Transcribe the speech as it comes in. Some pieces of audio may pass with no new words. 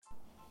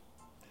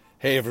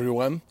Hey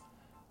everyone,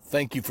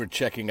 thank you for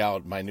checking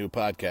out my new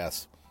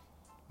podcast.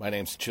 My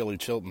name's Chili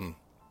Chilton.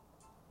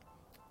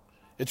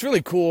 It's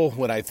really cool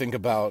when I think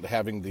about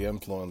having the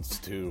influence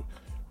to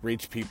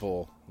reach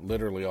people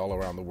literally all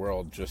around the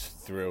world just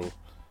through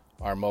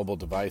our mobile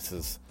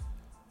devices.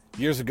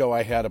 Years ago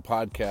I had a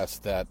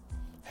podcast that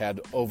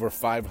had over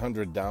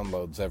 500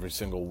 downloads every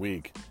single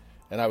week,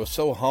 and I was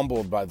so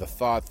humbled by the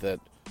thought that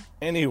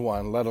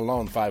anyone, let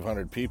alone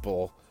 500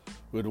 people,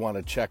 would want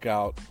to check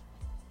out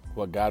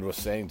what God was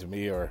saying to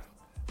me or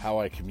how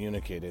I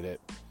communicated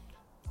it.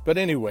 But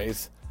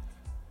anyways,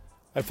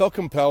 I felt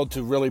compelled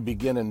to really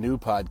begin a new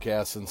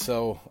podcast, and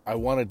so I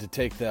wanted to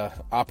take the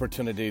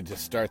opportunity to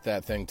start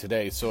that thing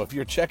today. So if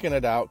you're checking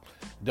it out,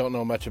 don't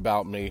know much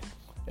about me,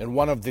 in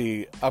one of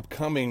the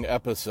upcoming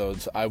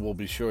episodes, I will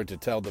be sure to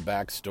tell the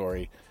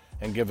backstory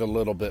and give a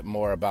little bit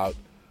more about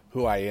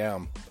who I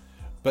am.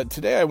 But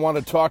today I want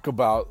to talk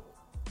about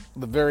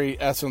the very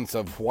essence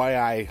of why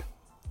I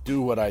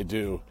do what I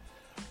do.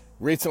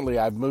 Recently,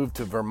 I've moved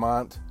to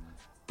Vermont,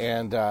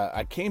 and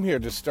I came here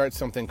to start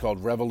something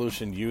called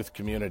Revolution Youth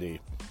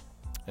Community.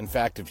 In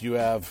fact, if you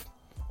have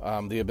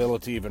the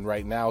ability even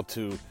right now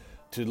to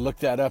look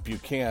that up, you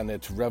can.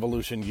 It's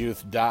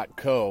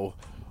revolutionyouth.co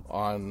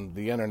on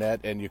the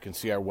internet, and you can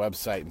see our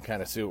website and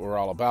kind of see what we're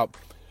all about.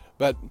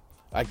 But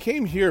I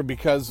came here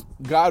because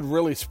God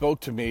really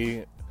spoke to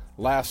me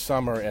last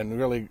summer and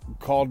really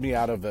called me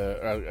out of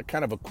a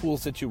kind of a cool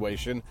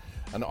situation,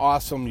 an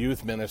awesome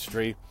youth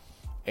ministry.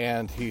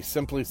 And he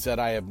simply said,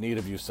 I have need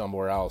of you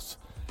somewhere else.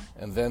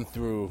 And then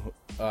through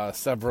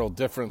several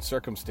different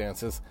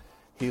circumstances,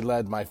 he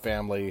led my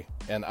family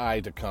and I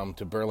to come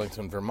to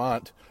Burlington,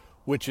 Vermont,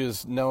 which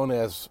is known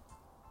as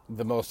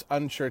the most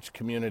unchurched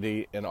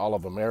community in all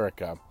of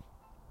America.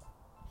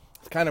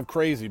 It's kind of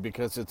crazy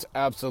because it's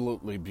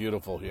absolutely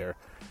beautiful here.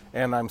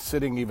 And I'm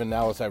sitting even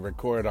now as I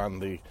record on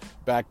the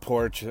back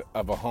porch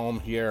of a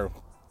home here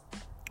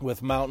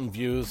with mountain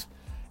views.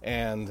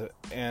 And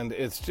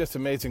it's just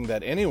amazing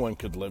that anyone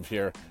could live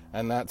here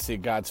and not see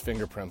God's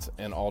fingerprints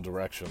in all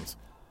directions.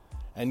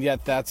 And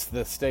yet that's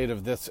the state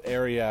of this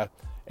area.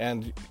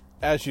 And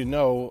as you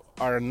know,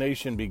 our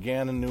nation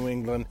began in New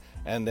England,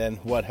 and then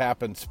what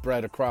happened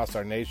spread across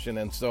our nation.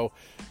 And so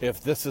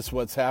if this is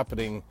what's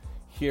happening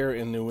here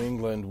in New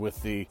England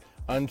with the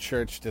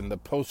unchurched and the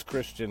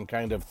post-Christian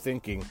kind of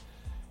thinking,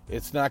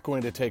 it's not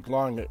going to take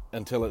long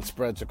until it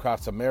spreads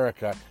across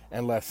America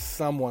unless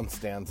someone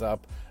stands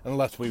up,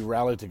 unless we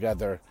rally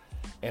together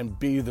and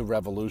be the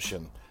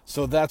revolution.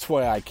 So that's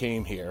why I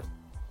came here.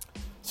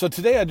 So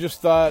today I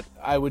just thought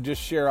I would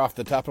just share off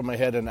the top of my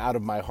head and out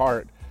of my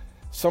heart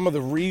some of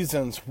the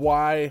reasons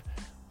why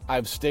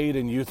I've stayed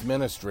in youth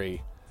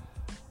ministry.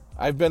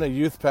 I've been a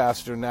youth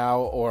pastor now,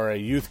 or a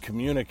youth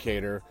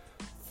communicator,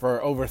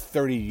 for over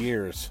 30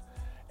 years.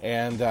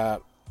 And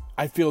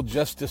I feel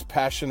just as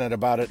passionate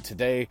about it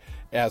today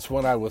as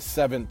when I was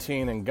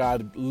 17 and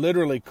God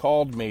literally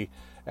called me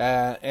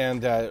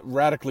and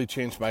radically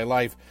changed my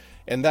life.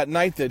 And that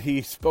night that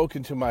he spoke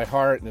into my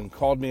heart and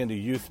called me into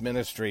youth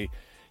ministry,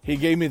 he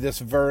gave me this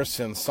verse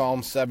in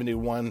Psalm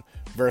 71,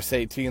 verse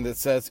 18 that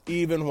says,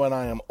 even when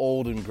I am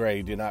old and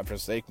gray, do not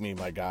forsake me,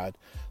 my God,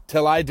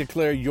 till I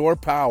declare your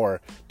power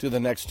to the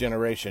next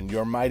generation,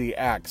 your mighty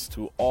acts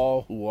to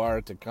all who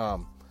are to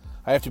come.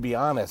 I have to be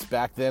honest,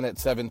 back then at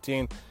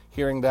 17,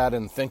 hearing that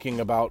and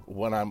thinking about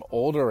when I'm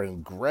older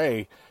and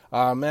gray,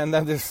 man,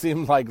 that just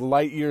seemed like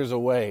light years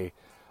away.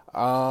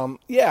 So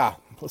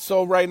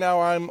right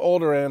now I'm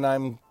older and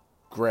I'm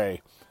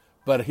gray,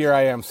 but here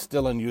I am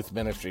still in youth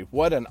ministry.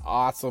 What an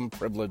awesome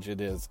privilege it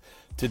is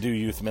to do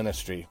youth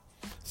ministry.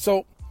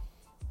 So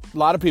a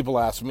lot of people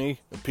ask me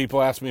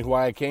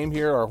why I came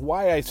here or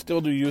why I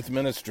still do youth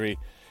ministry.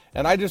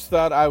 And I just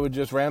thought I would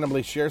just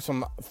randomly share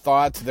some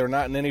thoughts. They're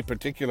not in any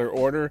particular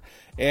order.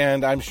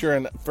 And I'm sure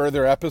in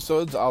further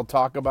episodes, I'll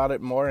talk about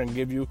it more and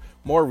give you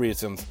more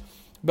reasons.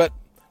 But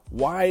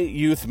why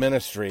youth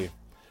ministry?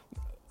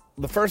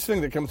 The first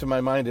thing that comes to my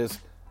mind is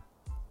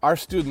our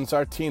students,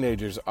 our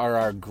teenagers, are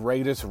our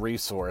greatest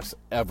resource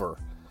ever.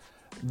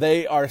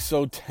 They are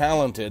so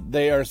talented.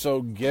 They are so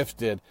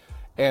gifted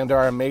and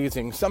are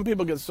amazing. Some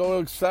people get so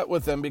upset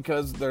with them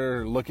because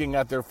they're looking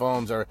at their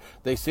phones or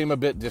they seem a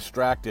bit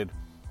distracted.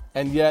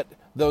 And yet,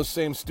 those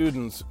same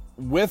students,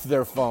 with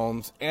their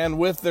phones and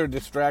with their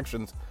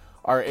distractions,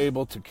 are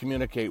able to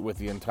communicate with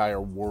the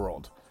entire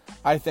world.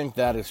 I think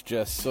that is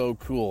just so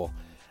cool.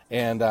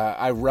 And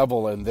I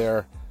revel in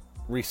their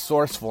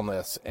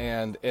resourcefulness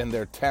and in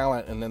their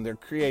talent and in their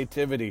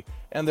creativity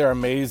and their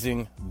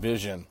amazing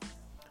vision.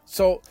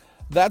 So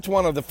that's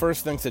one of the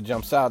first things that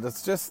jumps out.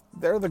 It's just,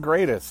 they're the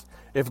greatest.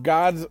 If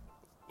God's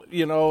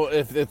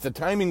if the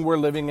timing we're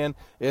living in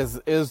is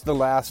the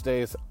last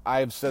days,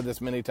 I've said this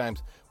many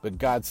times, but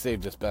God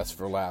saved us best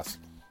for last.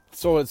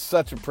 So it's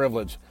such a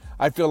privilege.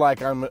 I feel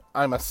like I'm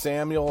a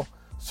Samuel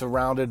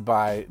surrounded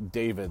by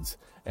Davids,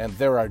 and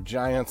there are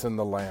giants in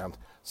the land.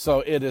 So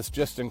it is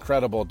just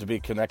incredible to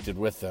be connected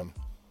with them.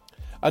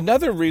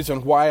 Another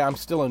reason why I'm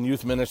still in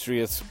youth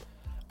ministry is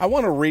I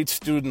want to reach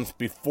students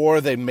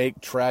before they make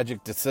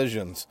tragic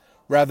decisions,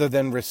 rather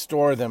than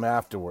restore them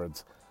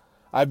afterwards.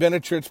 I've been a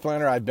church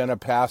planter, I've been a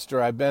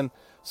pastor, I've been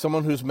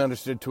someone who's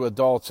ministered to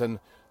adults, and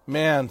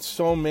man,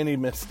 so many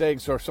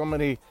mistakes or so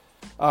many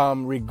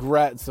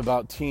regrets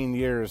about teen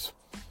years.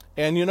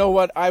 And you know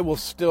what? I will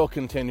still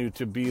continue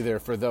to be there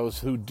for those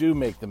who do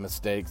make the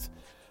mistakes.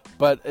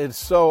 But it's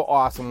so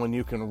awesome when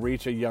you can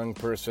reach a young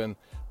person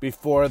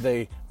before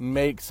they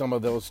make some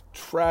of those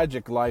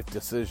tragic life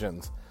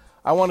decisions.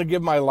 I want to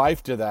give my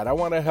life to that. I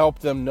want to help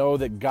them know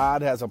that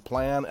God has a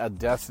plan, a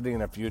destiny,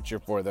 and a future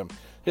for them.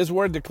 His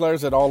word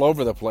declares it all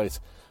over the place.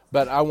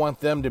 But I want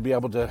them to be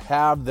able to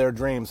have their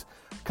dreams.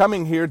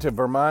 Coming here to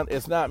Vermont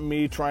is not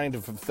me trying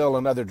to fulfill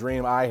another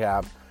dream I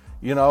have.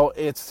 You know,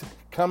 it's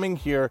coming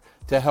here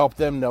to help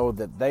them know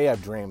that they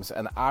have dreams,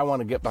 and I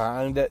want to get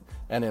behind it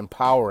and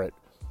empower it.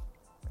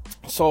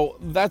 So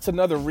that's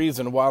another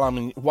reason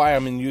why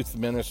I'm in youth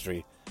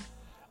ministry.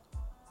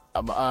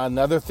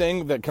 Another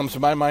thing that comes to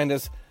my mind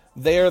is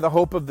they are the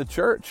hope of the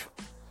church.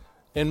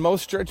 In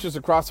most churches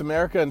across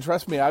America, and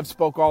trust me, I've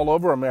spoke all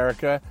over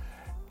America,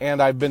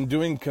 and I've been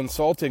doing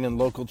consulting in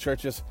local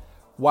churches.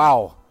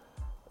 Wow,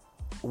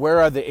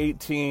 where are the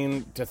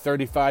 18 to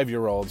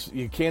 35-year-olds?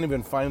 You can't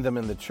even find them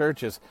in the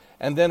churches.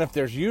 And then if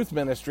there's youth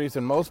ministries,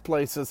 in most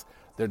places,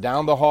 they're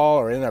down the hall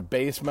or in a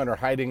basement or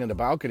hiding in a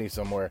balcony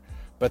somewhere.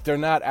 But they're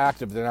not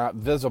active, they're not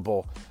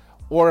visible.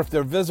 Or if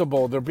they're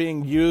visible, they're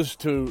being used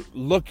to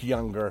look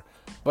younger.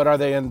 But are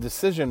they in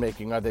decision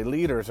making? Are they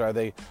leaders? Are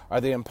they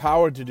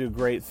empowered to do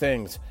great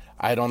things?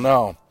 I don't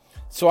know.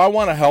 So I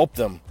want to help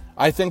them.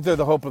 I think they're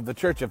the hope of the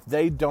church. If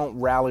they don't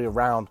rally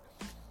around,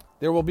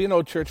 there will be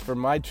no church for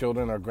my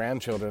children or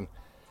grandchildren.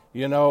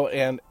 You know,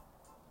 and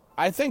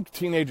I think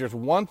teenagers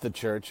want the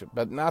church,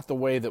 but not the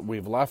way that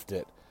we've left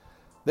it.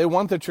 They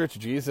want the church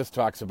Jesus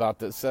talks about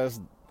that says,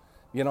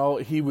 you know,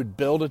 he would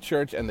build a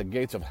church and the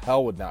gates of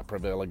hell would not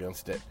prevail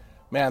against it.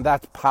 Man,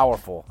 that's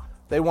powerful.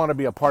 They want to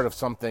be a part of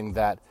something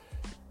that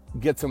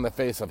gets in the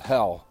face of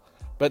hell,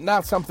 but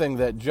not something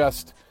that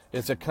just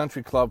is a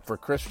country club for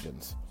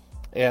Christians.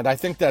 And I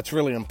think that's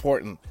really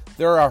important.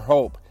 They're our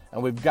hope,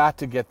 and we've got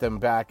to get them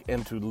back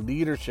into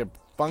leadership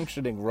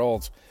functioning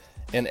roles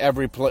in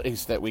every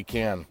place that we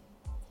can.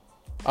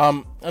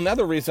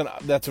 Another reason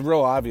that's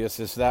real obvious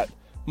is that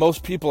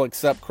most people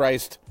accept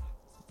Christ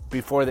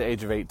before the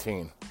age of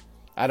 18.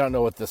 I don't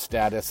know what the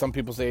stat is. Some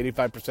people say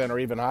 85% or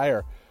even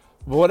higher.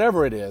 But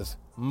whatever it is,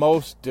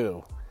 most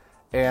do.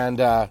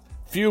 And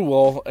few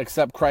will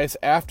accept Christ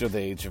after the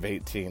age of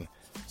 18.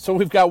 So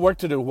we've got work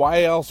to do.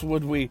 Why else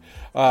would we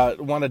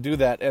want to do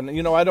that? And,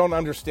 you know, I don't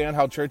understand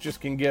how churches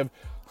can give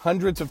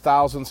hundreds of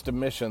thousands to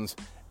missions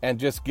and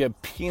just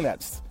give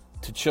peanuts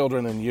to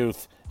children and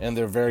youth in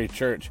their very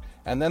church.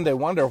 And then they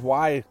wonder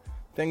why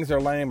things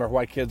are lame or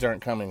why kids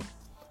aren't coming.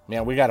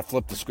 Man, we got to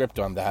flip the script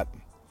on that.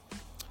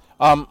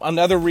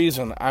 Another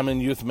reason I'm in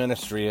youth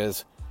ministry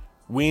is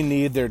we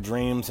need their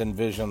dreams and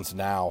visions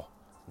now.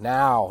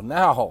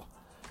 Now.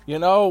 You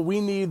know,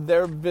 we need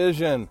their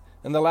vision.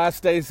 In the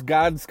last days,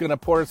 God's going to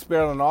pour His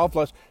Spirit on all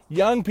flesh.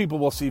 Young people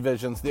will see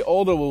visions. The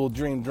older will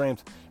dream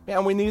dreams.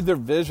 Man, we need their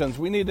visions.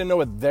 We need to know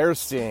what they're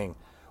seeing,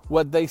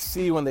 what they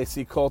see when they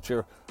see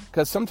culture.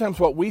 Because sometimes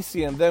what we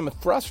see in them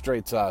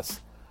frustrates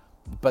us.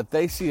 But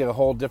they see a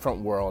whole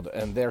different world,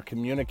 and they're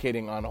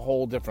communicating on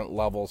whole different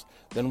levels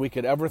than we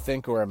could ever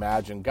think or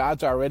imagine.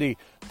 God's already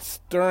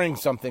stirring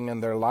something in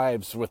their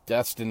lives with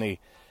destiny,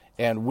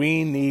 and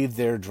we need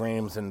their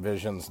dreams and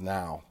visions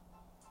now.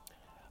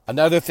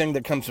 Another thing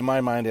that comes to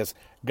my mind is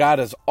God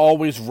has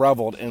always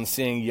reveled in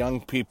seeing young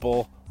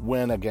people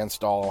win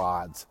against all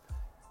odds.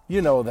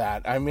 You know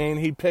that. I mean,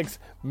 He picks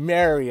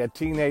Mary, a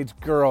teenage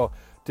girl,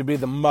 to be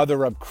the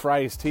mother of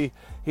Christ.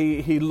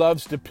 He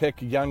loves to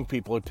pick young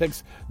people. He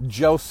picks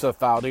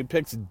Joseph out. He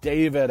picks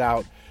David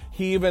out.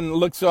 He even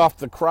looks off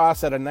the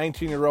cross at a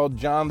 19-year-old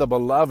John the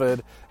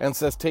Beloved and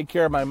says, take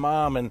care of my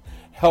mom and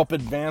help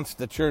advance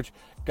the church.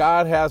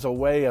 God has a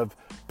way of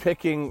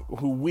picking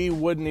who we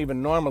wouldn't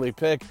even normally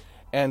pick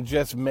and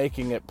just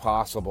making it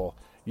possible.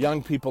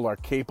 Young people are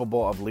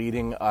capable of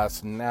leading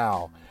us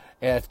now.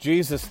 If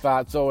Jesus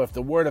thought so, if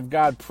the Word of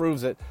God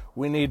proves it,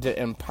 we need to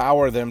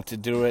empower them to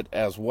do it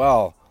as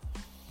well.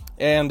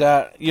 And,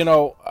 you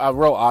know, a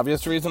real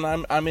obvious reason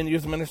I'm in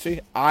youth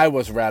ministry, I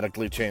was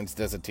radically changed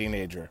as a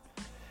teenager.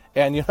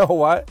 And you know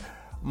what?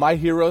 My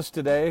heroes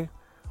today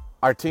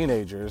are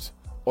teenagers,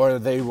 or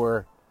they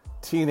were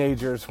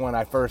teenagers when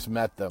I first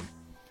met them.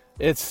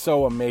 It's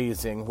so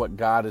amazing what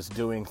God is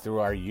doing through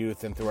our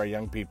youth and through our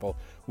young people.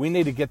 We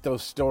need to get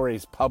those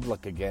stories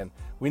public again.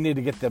 We need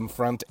to get them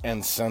front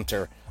and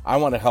center. I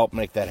want to help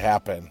make that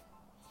happen.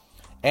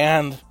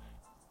 And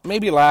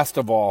maybe last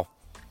of all,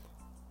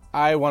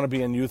 I want to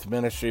be in youth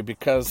ministry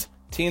because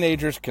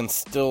teenagers can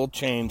still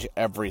change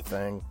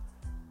everything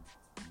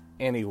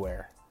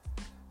anywhere.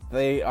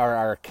 They are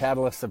our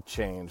catalyst of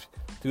change.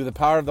 Through the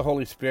power of the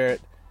Holy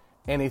Spirit,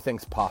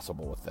 anything's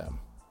possible with them.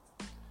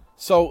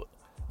 So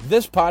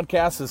this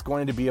podcast is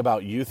going to be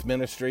about youth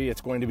ministry.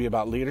 It's going to be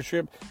about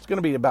leadership. It's going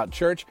to be about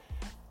church.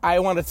 I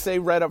want to say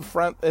right up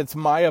front, it's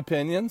my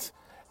opinions.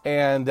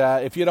 And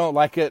if you don't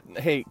like it,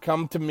 hey,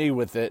 come to me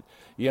with it.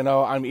 You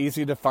know, I'm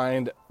easy to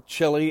find.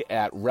 Chili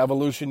at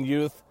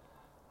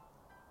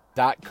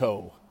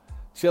revolutionyouth.co.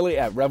 Chili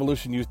at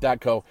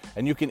revolutionyouth.co.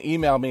 And you can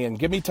email me and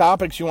give me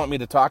topics you want me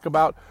to talk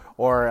about,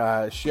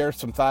 or share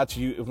some thoughts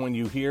when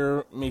you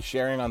hear me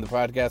sharing on the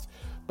podcast.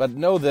 But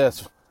know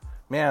this,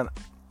 man,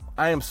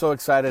 I am so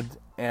excited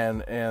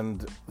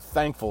and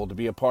thankful to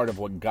be a part of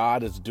what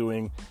God is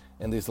doing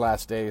in these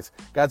last days.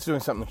 God's doing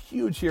something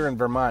huge here in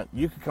Vermont.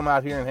 You can come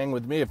out here and hang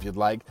with me if you'd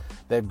like.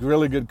 They have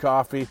really good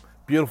coffee,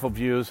 beautiful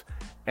views,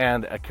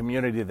 and a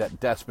community that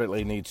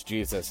desperately needs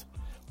Jesus.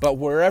 But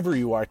wherever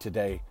you are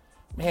today,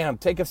 man,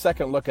 take a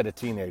second look at a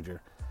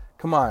teenager.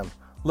 Come on,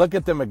 look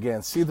at them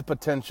again. See the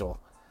potential.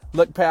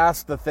 Look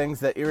past the things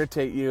that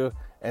irritate you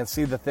and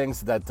see the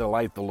things that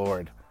delight the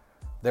Lord.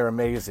 They're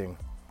amazing.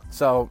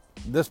 So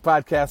this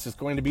podcast is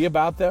going to be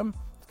about them.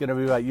 It's going to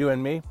be about you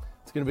and me.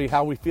 It's going to be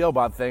how we feel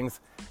about things.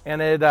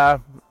 And it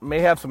may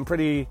have some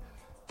pretty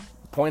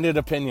pointed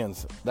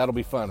opinions. That'll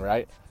be fun,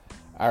 right?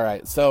 All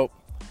right. So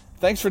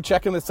thanks for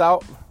checking this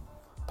out.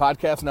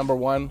 Podcast number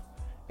 1.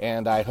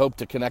 And I hope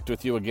to connect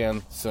with you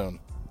again soon.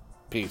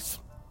 Peace.